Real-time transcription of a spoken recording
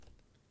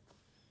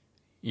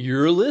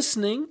You're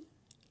listening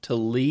to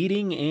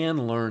Leading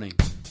and Learning.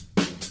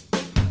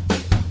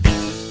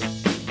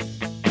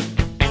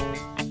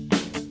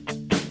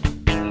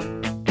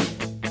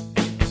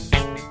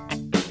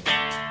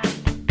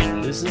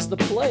 This is the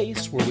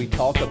place where we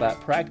talk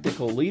about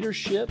practical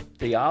leadership,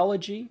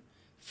 theology,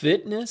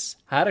 fitness,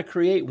 how to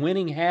create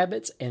winning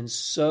habits, and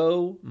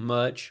so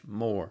much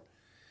more.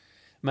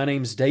 My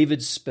name's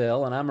David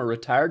Spell, and I'm a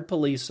retired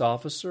police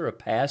officer, a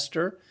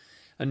pastor,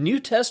 a New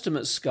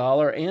Testament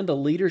scholar, and a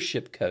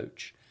leadership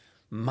coach.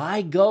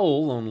 My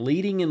goal on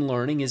Leading and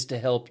Learning is to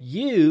help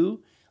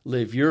you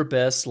live your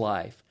best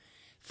life.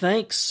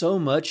 Thanks so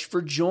much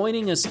for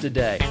joining us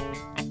today.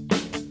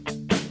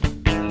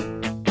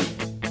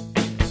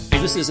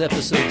 This is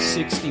episode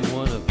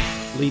 61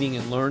 of Leading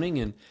and Learning,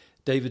 and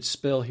David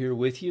Spell here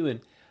with you.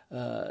 And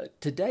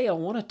today I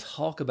want to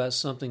talk about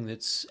something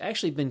that's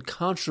actually been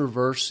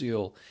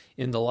controversial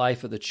in the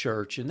life of the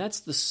church, and that's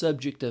the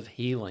subject of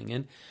healing.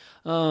 And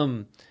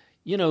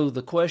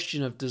the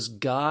question of, does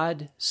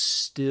God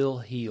still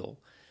heal?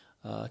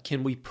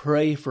 Can we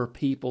pray for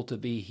people to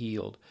be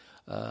healed?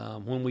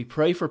 When we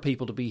pray for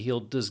people to be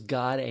healed, does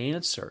God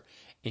answer?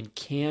 And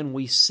can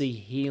we see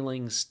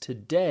healings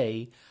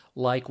today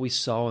like we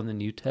saw in the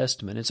New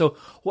Testament? And so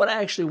what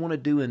I actually want to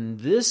do in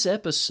this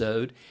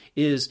episode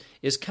is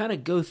kind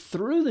of go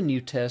through the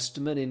New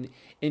Testament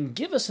and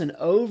give us an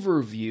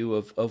overview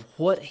of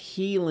what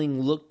healing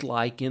looked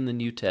like in the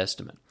New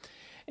Testament.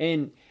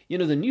 And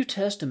the New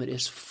Testament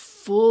is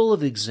full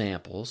of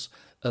examples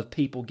of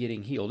people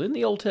getting healed. In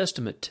the Old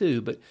Testament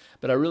too, but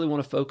I really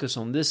want to focus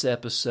on this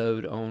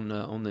episode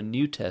on the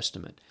New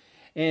Testament.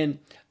 And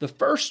the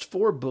first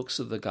four books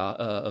of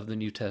the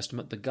New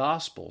Testament, the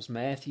Gospels,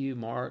 Matthew,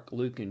 Mark,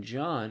 Luke, and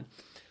John,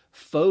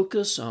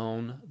 focus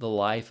on the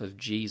life of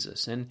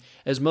Jesus. And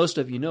as most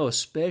of you know,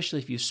 especially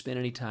if you spend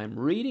any time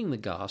reading the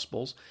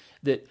Gospels,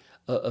 that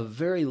a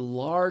very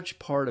large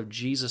part of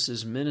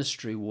Jesus'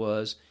 ministry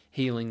was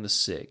healing the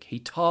sick. He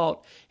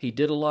taught, he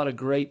did a lot of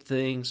great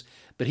things,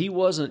 but he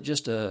wasn't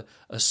just a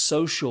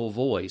social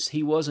voice.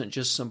 He wasn't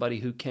just somebody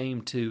who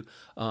came to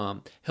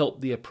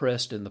help the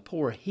oppressed and the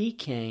poor. He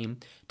came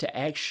to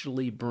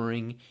actually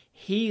bring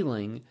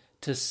healing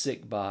to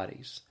sick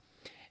bodies.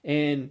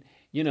 And,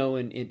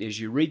 as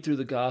you read through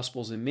the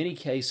Gospels, in many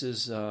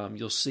cases,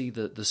 you'll see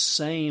the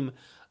same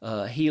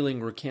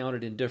healing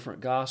recounted in different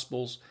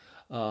Gospels,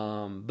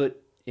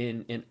 but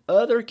in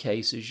other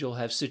cases, you'll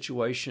have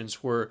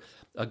situations where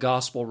a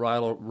gospel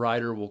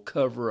writer will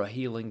cover a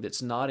healing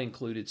that's not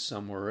included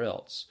somewhere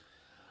else.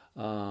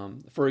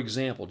 For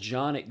example,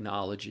 John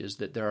acknowledges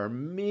that there are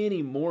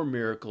many more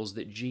miracles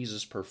that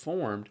Jesus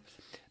performed,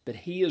 but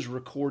he has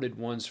recorded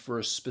ones for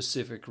a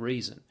specific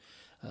reason.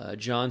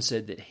 John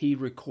said that he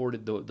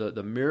recorded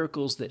the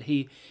miracles that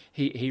he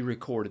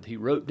recorded. He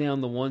wrote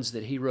down the ones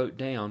that he wrote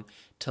down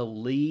to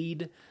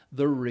lead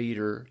the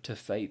reader to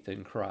faith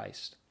in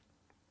Christ.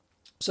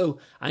 So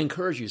I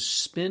encourage you,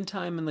 spend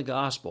time in the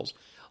Gospels.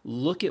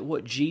 Look at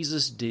what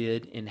Jesus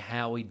did and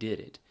how he did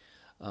it.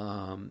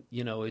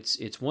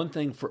 It's one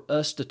thing for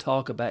us to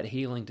talk about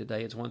healing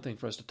today. It's one thing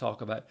for us to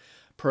talk about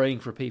praying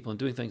for people and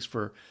doing things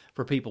for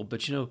people.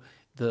 But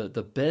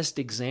the best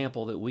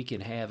example that we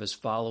can have is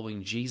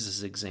following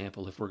Jesus'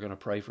 example if we're going to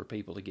pray for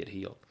people to get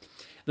healed.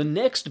 The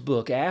next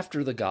book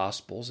after the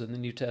Gospels in the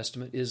New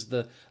Testament is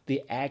the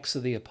Acts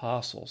of the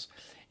Apostles.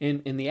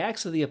 And the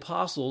Acts of the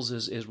Apostles,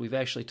 as we've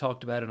actually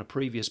talked about in a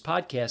previous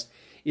podcast,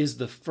 is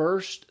the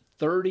first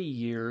 30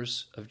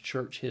 years of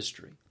church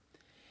history.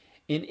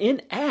 And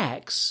in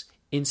Acts,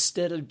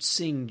 instead of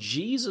seeing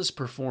Jesus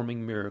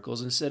performing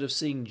miracles, instead of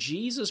seeing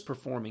Jesus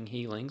performing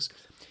healings,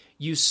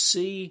 you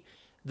see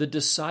the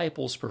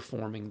disciples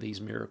performing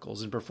these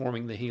miracles and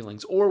performing the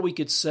healings. Or we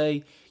could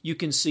say you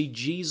can see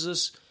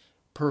Jesus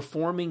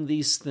performing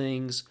these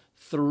things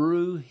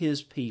through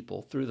his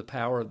people, through the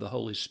power of the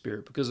Holy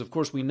Spirit. Because, of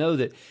course, we know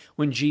that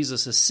when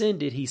Jesus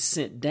ascended, he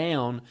sent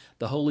down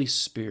the Holy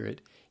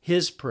Spirit,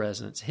 his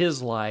presence,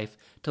 his life,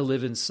 to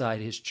live inside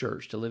his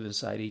church, to live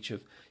inside each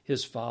of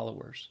his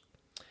followers.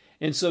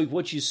 And so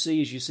what you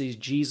see is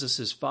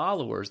Jesus'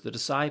 followers, the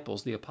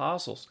disciples, the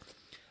apostles,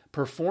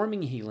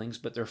 performing healings,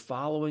 but they're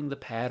following the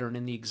pattern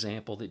and the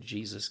example that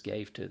Jesus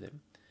gave to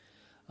them.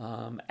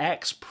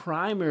 Acts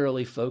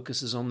primarily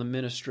focuses on the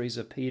ministries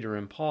of Peter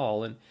and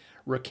Paul and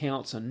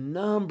recounts a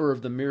number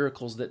of the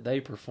miracles that they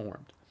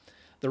performed.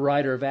 The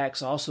writer of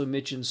Acts also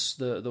mentions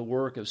the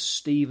work of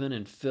Stephen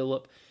and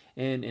Philip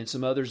and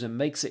some others, and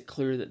makes it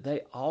clear that they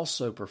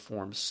also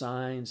performed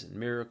signs and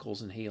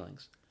miracles and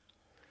healings.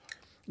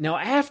 Now,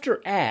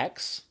 after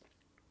Acts,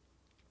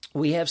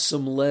 we have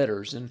some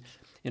letters, and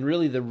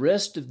really the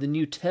rest of the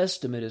New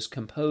Testament is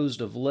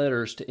composed of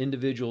letters to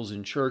individuals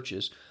and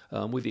churches,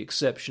 with the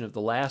exception of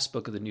the last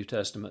book of the New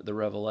Testament, the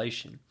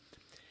Revelation.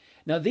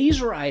 Now,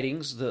 these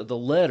writings, the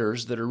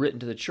letters that are written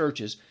to the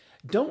churches,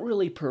 don't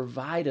really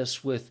provide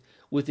us with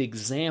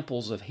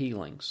examples of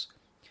healings.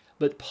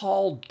 But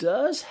Paul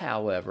does,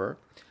 however,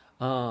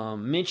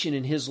 mentioned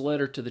in his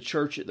letter to the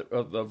church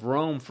of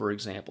Rome, for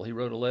example. He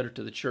wrote a letter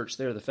to the church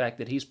there, the fact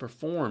that he's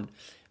performed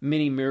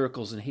many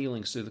miracles and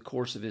healings through the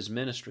course of his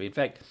ministry. In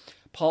fact,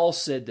 Paul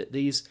said that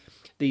these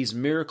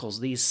miracles,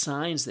 these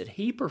signs that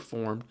he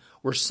performed,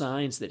 were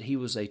signs that he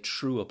was a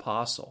true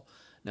apostle.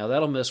 Now,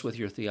 that'll mess with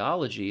your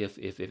theology if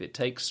it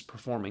takes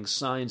performing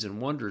signs and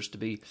wonders to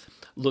be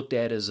looked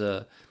at as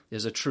a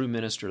true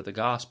minister of the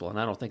gospel, and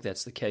I don't think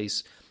that's the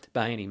case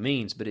by any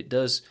means, but it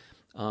does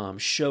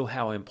show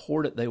how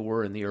important they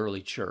were in the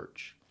early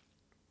church.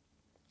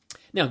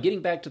 Now,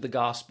 getting back to the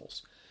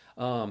Gospels.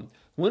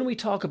 When we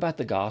talk about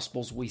the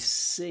Gospels, we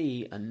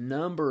see a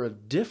number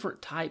of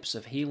different types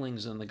of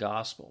healings in the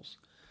Gospels.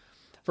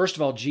 First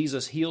of all,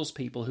 Jesus heals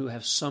people who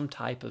have some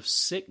type of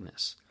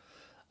sickness.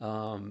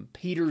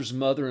 Peter's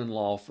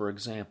mother-in-law, for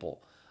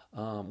example,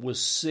 was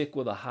sick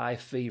with a high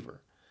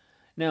fever.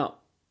 Now,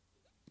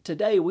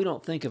 today, we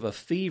don't think of a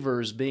fever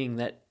as being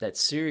that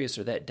serious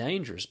or that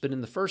dangerous, but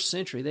in the first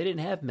century, they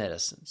didn't have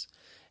medicines.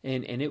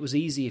 And it was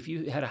easy. If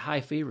you had a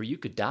high fever, you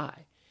could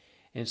die.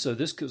 And so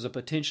this was a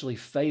potentially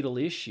fatal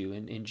issue.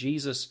 And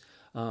Jesus,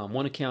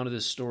 one account of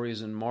this story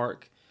is in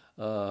Mark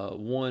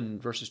 1,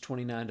 verses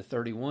 29 to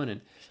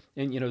 31.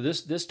 And you know,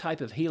 this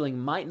type of healing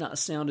might not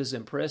sound as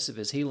impressive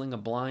as healing a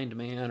blind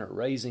man or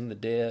raising the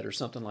dead or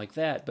something like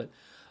that, but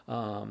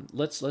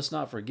let's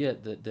not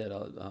forget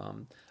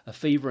that a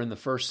fever in the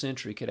first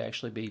century could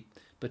actually be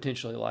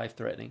potentially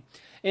life-threatening.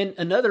 And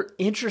another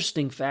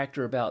interesting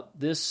factor about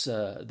this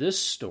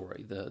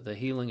story, the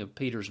healing of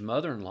Peter's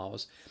mother-in-law,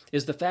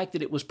 is the fact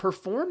that it was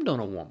performed on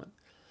a woman.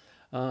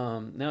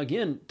 Now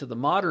again, to the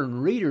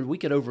modern reader, we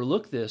could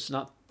overlook this,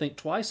 not think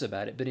twice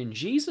about it, but in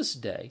Jesus'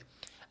 day,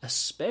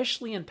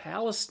 especially in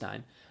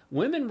Palestine,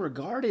 women were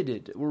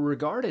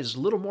regarded as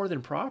little more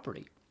than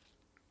property.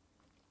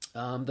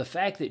 The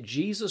fact that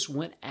Jesus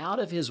went out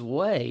of his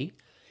way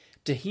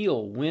to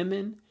heal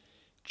women,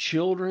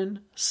 children,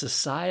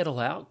 societal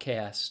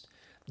outcasts,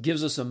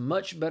 gives us a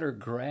much better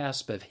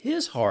grasp of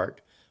his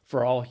heart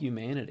for all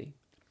humanity.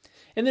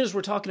 And then as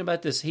we're talking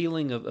about this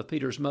healing of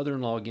Peter's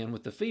mother-in-law again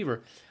with the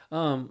fever,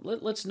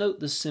 let's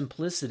note the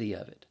simplicity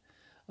of it.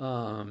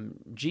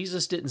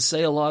 Jesus didn't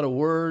say a lot of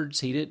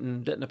words. He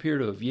doesn't appear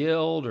to have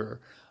yelled or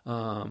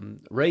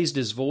raised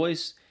his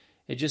voice.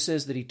 It just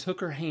says that he took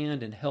her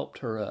hand and helped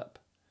her up.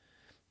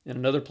 In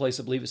another place,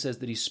 I believe it says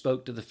that he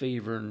spoke to the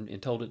fever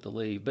and told it to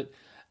leave. But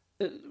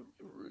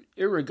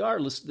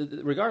regardless,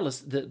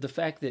 the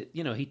fact that,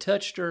 you know, he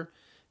touched her,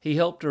 he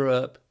helped her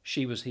up,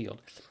 she was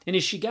healed. And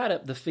as she got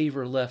up, the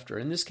fever left her.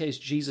 In this case,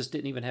 Jesus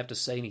didn't even have to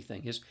say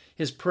anything.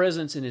 His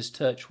presence and his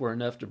touch were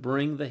enough to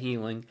bring the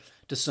healing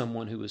to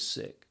someone who was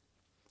sick.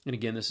 And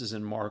again, this is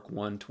in Mark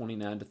 1,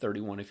 29 to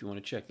 31, if you want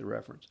to check the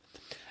reference.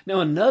 Now,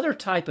 another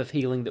type of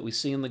healing that we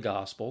see in the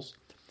Gospels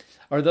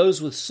are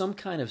those with some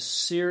kind of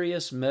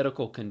serious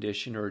medical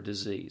condition or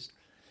disease.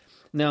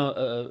 Now,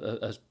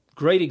 a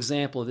great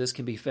example of this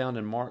can be found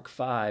in Mark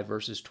 5,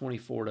 verses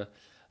 24 to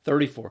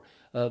 34.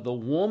 The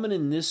woman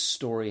in this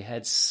story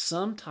had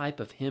some type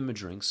of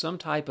hemorrhaging, some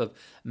type of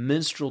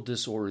menstrual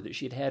disorder that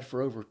she had had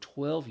for over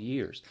 12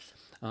 years.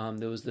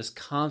 There was this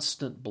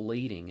constant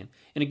bleeding.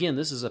 And again,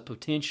 this is a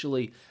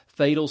potentially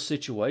fatal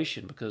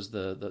situation because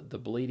the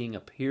bleeding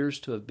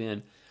appears to have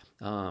been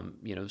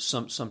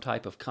some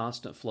type of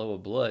constant flow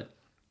of blood.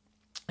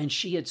 And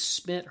she had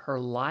spent her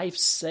life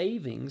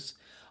savings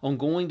on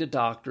going to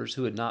doctors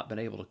who had not been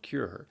able to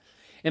cure her.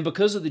 And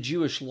because of the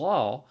Jewish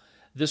law,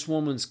 this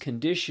woman's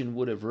condition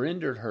would have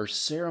rendered her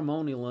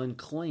ceremonially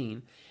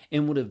unclean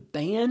and would have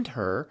banned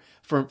her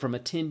from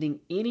attending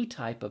any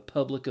type of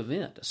public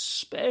event,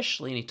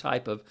 especially any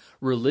type of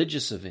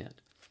religious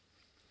event.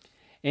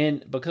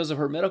 And because of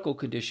her medical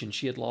condition,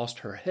 she had lost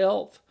her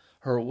health,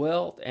 her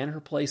wealth, and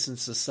her place in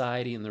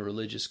society and the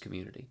religious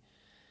community.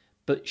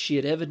 But she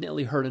had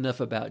evidently heard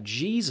enough about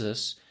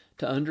Jesus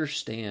to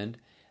understand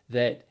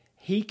that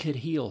he could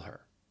heal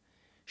her.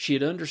 She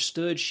had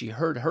understood, she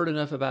heard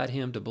enough about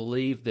him to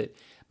believe that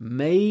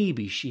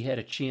maybe she had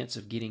a chance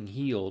of getting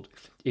healed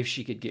if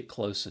she could get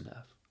close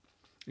enough.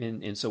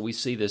 And so we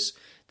see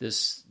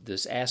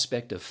this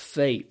aspect of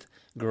faith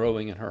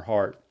growing in her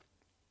heart.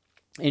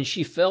 And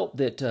she felt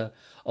that a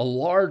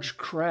large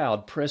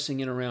crowd pressing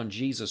in around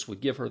Jesus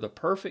would give her the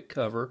perfect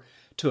cover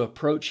to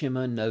approach him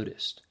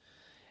unnoticed.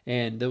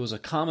 And there was a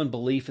common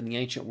belief in the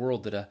ancient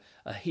world that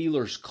a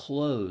healer's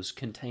clothes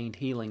contained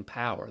healing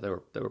power.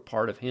 They were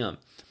part of him.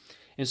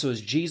 And so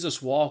as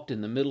Jesus walked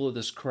in the middle of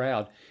this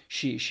crowd,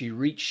 she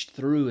reached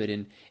through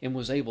it and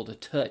was able to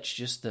touch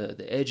just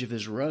the edge of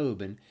his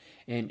robe.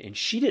 And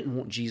she didn't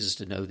want Jesus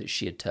to know that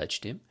she had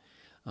touched him.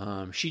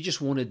 She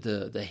just wanted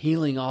the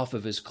healing off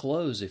of his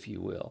clothes, if you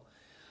will.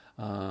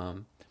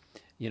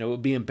 It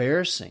would be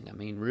embarrassing. I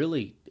mean,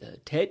 really,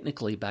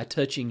 technically, by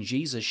touching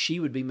Jesus, she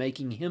would be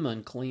making him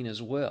unclean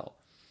as well.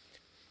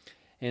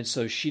 And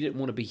so she didn't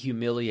want to be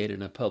humiliated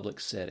in a public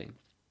setting.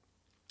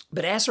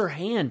 But as her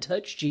hand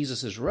touched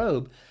Jesus'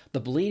 robe, the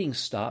bleeding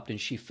stopped,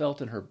 and she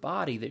felt in her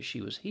body that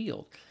she was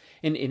healed.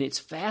 And it's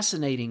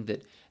fascinating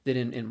that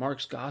in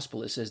Mark's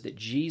gospel it says that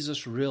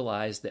Jesus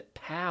realized that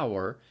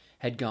power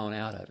had gone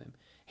out of him.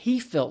 He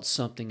felt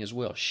something as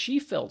well. She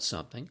felt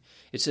something.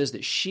 It says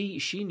that she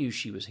knew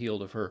she was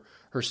healed of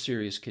her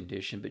serious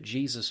condition, but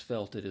Jesus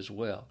felt it as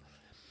well.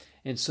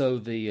 And so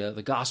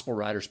the gospel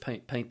writers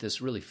paint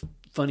this really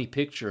funny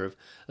picture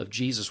of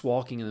Jesus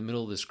walking in the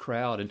middle of this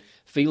crowd and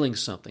feeling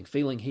something,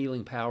 feeling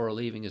healing power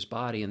leaving his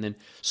body, and then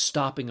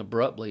stopping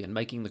abruptly and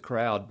making the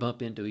crowd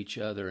bump into each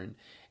other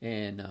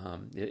and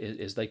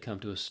as they come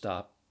to a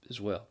stop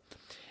as well.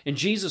 And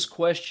Jesus'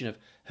 question of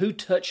who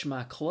touched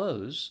my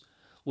clothes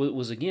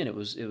was again, it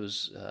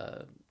was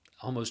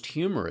almost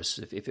humorous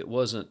if it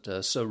wasn't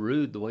so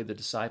rude the way the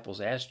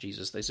disciples asked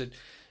Jesus. They said,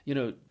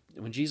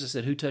 when Jesus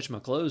said, "Who touched my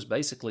clothes?"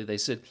 basically they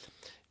said,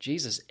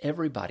 "Jesus,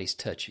 everybody's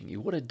touching you."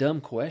 What a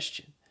dumb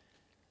question.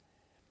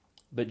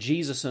 But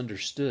Jesus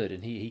understood,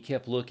 and he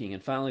kept looking,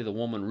 and finally the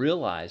woman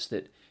realized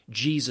that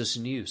Jesus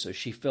knew, so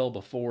she fell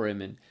before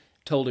him and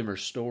told him her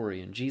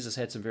story, and Jesus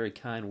had some very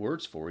kind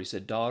words for her. He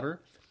said,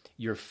 "Daughter,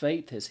 your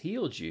faith has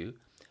healed you.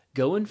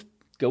 Go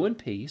in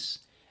peace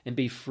and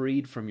be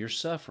freed from your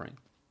suffering."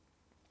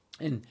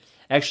 And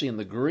actually in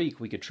the Greek,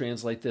 we could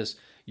translate this,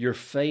 "Your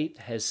faith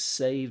has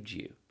saved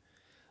you."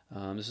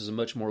 This is a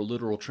much more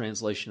literal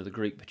translation of the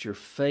Greek, but your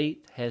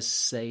faith has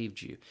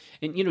saved you.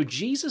 And,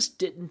 Jesus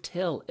didn't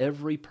tell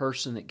every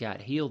person that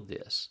got healed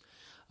this.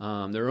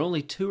 There are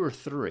only 2 or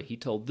 3. He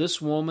told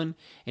this woman,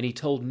 and he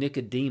told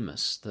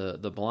Nicodemus,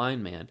 the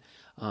blind man.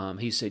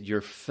 He said,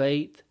 your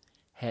faith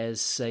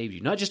has saved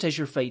you. Not just has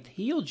your faith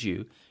healed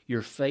you,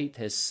 your faith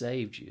has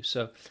saved you.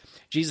 So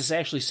Jesus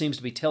actually seems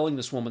to be telling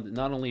this woman that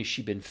not only has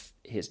she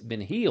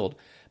been healed,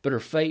 but her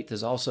faith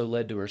has also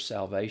led to her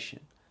salvation.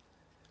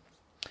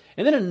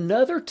 And then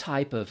another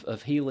type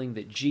of healing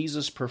that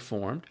Jesus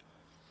performed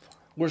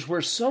was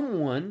where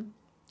someone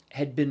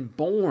had been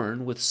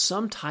born with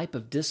some type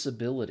of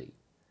disability.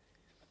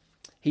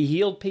 He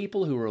healed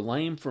people who were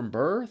lame from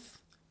birth,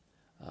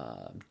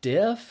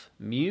 deaf,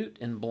 mute,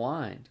 and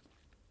blind.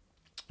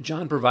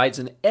 John provides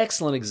an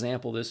excellent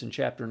example of this in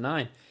chapter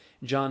 9.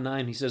 In John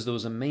 9, he says there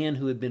was a man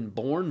who had been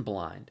born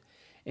blind.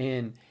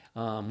 And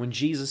when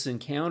Jesus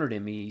encountered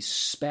him, he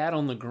spat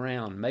on the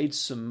ground, made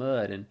some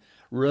mud, and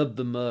rubbed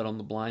the mud on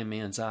the blind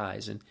man's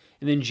eyes. And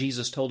then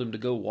Jesus told him to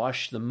go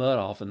wash the mud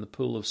off in the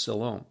pool of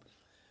Siloam.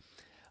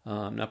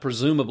 Now,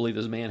 presumably,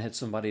 this man had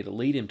somebody to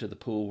lead him to the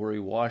pool where he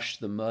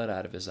washed the mud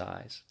out of his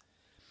eyes.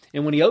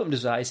 And when he opened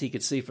his eyes, he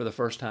could see for the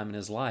first time in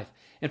his life.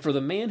 And for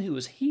the man who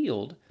was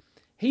healed,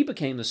 he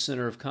became the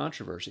center of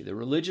controversy. The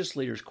religious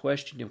leaders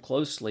questioned him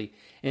closely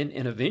and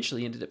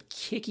eventually ended up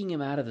kicking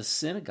him out of the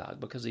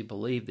synagogue because he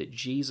believed that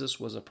Jesus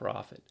was a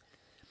prophet.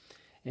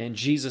 And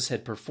Jesus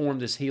had performed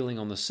this healing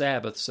on the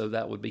Sabbath, so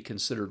that would be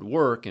considered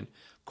work. And,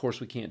 of course,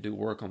 we can't do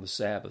work on the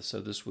Sabbath,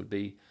 so this would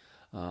be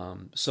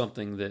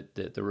something that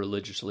the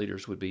religious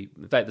leaders would be.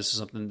 In fact, this is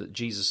something that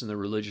Jesus and the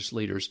religious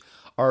leaders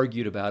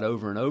argued about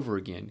over and over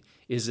again.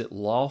 Is it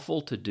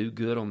lawful to do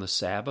good on the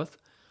Sabbath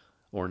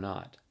or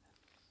not?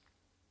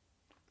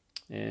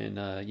 And,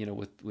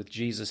 with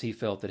Jesus, he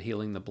felt that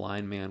healing the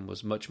blind man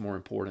was much more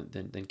important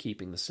than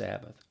keeping the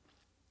Sabbath.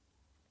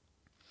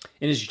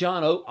 And as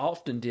John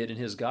often did in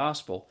his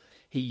gospel,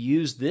 he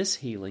used this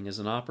healing as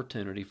an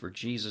opportunity for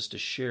Jesus to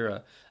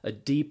share a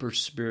deeper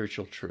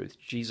spiritual truth.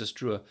 Jesus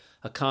drew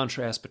a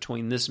contrast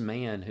between this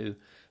man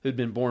who'd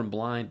been born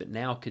blind but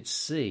now could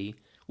see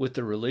with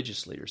the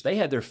religious leaders. They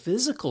had their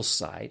physical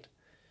sight,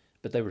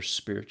 but they were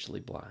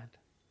spiritually blind.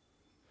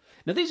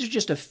 Now, these are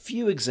just a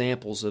few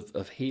examples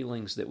of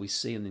healings that we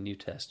see in the New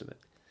Testament.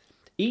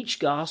 Each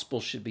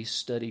gospel should be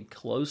studied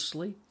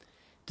closely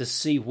to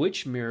see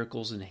which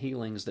miracles and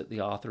healings that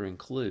the author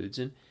includes.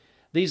 And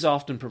these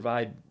often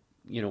provide,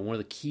 one of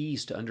the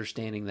keys to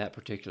understanding that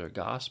particular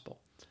gospel.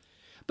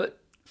 But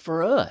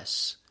for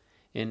us,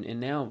 and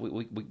now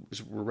we're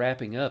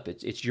wrapping up,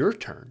 it's your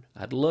turn.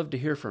 I'd love to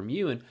hear from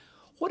you. And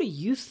what do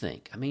you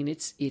think? I mean,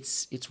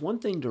 it's one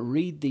thing to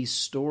read these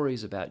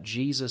stories about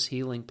Jesus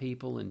healing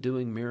people and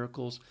doing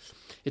miracles.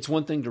 It's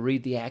one thing to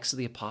read the Acts of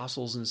the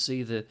Apostles and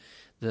see the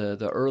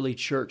early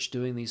church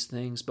doing these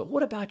things. But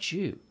what about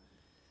you?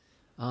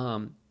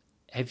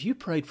 Have you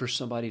prayed for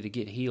somebody to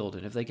get healed,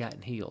 and have they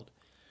gotten healed?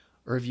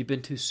 Or have you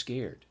been too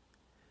scared?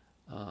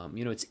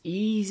 It's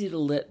easy to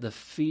let the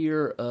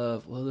fear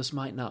of, this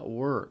might not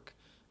work,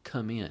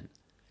 come in.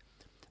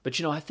 But,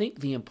 I think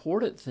the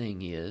important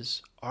thing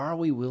is, are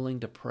we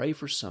willing to pray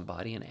for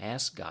somebody and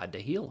ask God to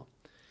heal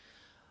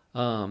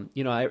them?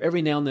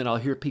 Every now and then I'll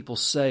hear people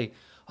say,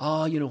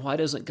 why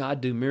doesn't God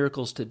do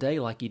miracles today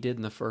like he did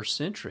in the first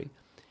century?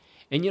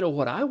 And,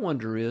 what I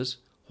wonder is,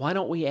 why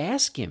don't we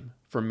ask him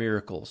for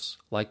miracles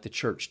like the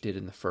church did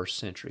in the first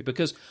century?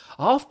 Because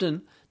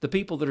often the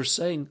people that are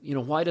saying,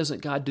 why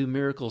doesn't God do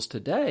miracles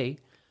today,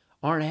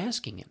 aren't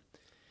asking him.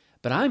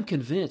 But I'm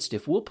convinced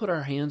if we'll put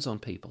our hands on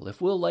people,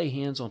 if we'll lay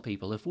hands on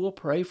people, if we'll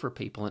pray for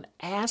people and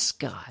ask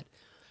God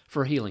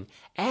for healing,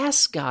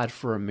 ask God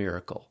for a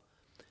miracle,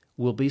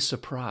 we'll be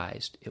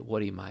surprised at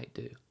what he might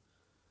do.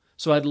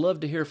 So I'd love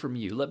to hear from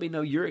you. Let me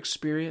know your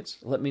experience.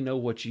 Let me know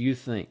what you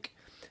think.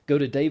 Go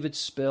to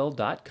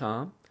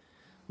davidspell.com.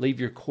 leave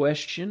your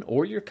question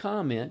or your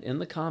comment in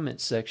the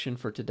comments section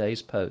for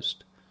today's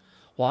post.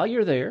 While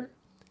you're there,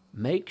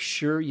 make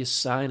sure you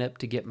sign up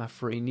to get my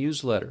free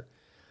newsletter.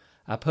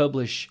 I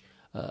publish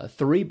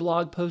 3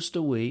 blog posts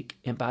a week,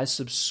 and by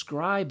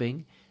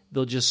subscribing,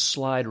 they'll just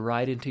slide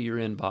right into your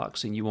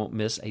inbox and you won't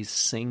miss a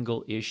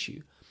single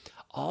issue.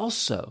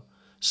 Also,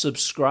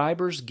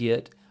 subscribers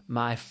get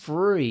my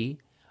free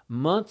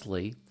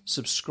monthly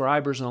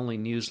subscribers-only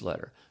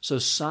newsletter. So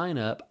sign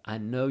up. I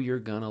know you're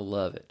going to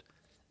love it.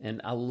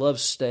 And I love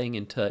staying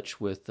in touch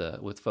with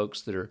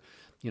folks that are,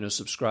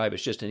 subscribe.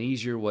 It's just an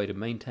easier way to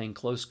maintain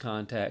close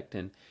contact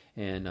and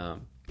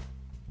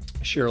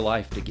share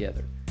life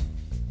together.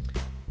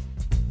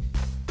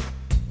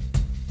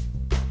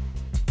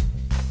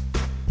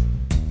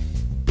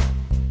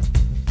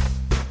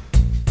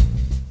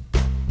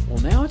 Well,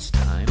 now it's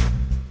time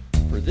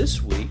for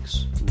this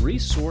week's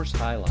resource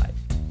highlight.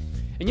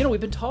 And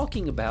we've been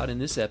talking about in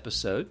this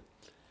episode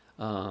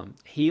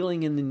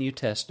healing in the New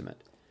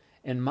Testament.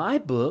 And my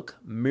book,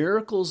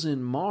 Miracles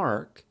in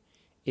Mark,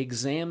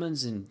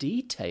 examines in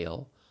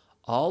detail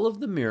all of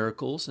the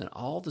miracles and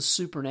all the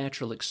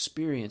supernatural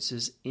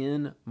experiences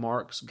in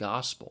Mark's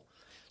gospel.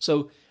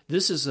 So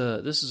this is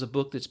a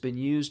book that's been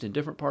used in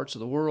different parts of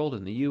the world,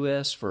 in the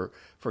U.S., for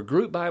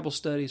group Bible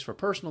studies, for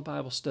personal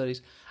Bible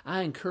studies.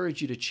 I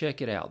encourage you to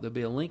check it out. There'll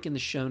be a link in the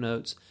show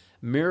notes,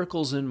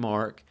 Miracles in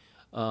Mark.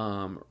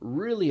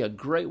 Really a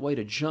great way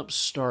to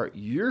jumpstart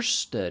your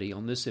study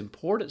on this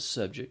important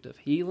subject of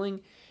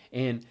healing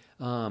and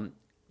and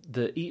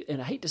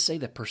I hate to say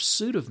the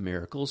pursuit of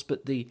miracles,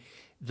 but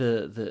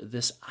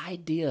this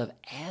idea of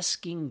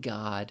asking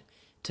God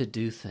to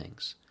do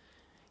things.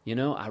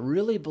 I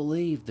really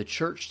believe the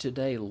church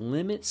today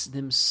limits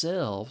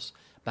themselves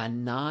by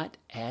not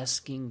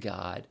asking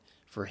God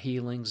for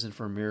healings and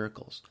for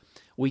miracles.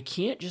 We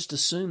can't just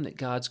assume that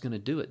God's going to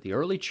do it. The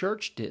early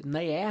church didn't.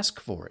 They asked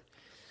for it.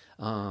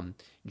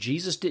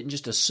 Jesus didn't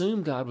just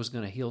assume God was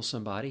going to heal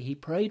somebody. He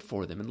prayed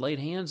for them and laid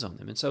hands on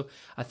them. And so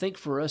I think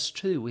for us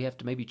too, we have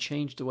to maybe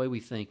change the way we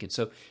think. And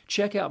so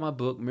check out my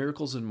book,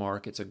 Miracles in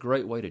Mark. It's a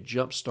great way to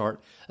jumpstart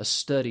a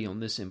study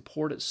on this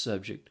important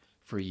subject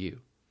for you.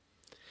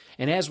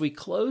 And as we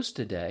close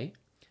today,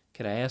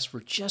 could I ask for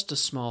just a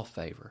small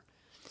favor?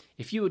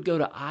 If you would go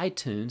to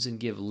iTunes and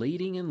give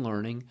Leading and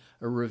Learning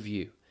a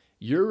review.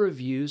 Your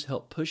reviews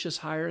help push us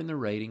higher in the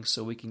ratings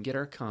so we can get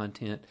our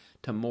content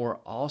to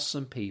more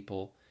awesome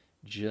people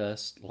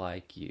just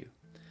like you.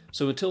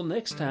 So until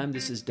next time,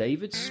 this is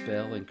David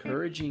Spell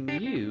encouraging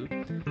you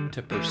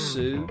to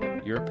pursue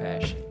your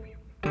passion.